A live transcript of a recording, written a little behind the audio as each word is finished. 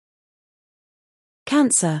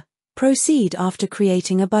Cancer, proceed after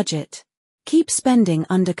creating a budget. Keep spending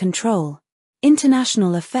under control.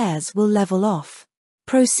 International affairs will level off.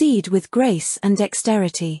 Proceed with grace and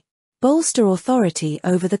dexterity. Bolster authority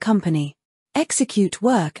over the company. Execute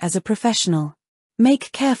work as a professional.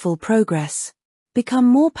 Make careful progress. Become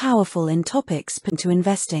more powerful in topics to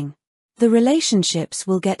investing. The relationships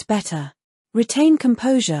will get better. Retain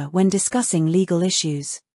composure when discussing legal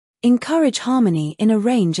issues. Encourage harmony in a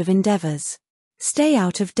range of endeavors. Stay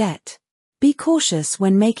out of debt. Be cautious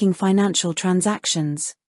when making financial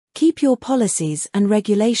transactions. Keep your policies and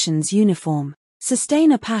regulations uniform.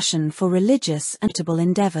 Sustain a passion for religious and charitable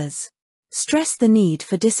endeavors. Stress the need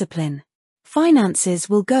for discipline. Finances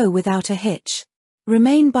will go without a hitch.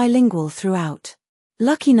 Remain bilingual throughout.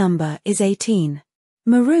 Lucky number is 18.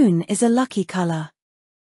 Maroon is a lucky color.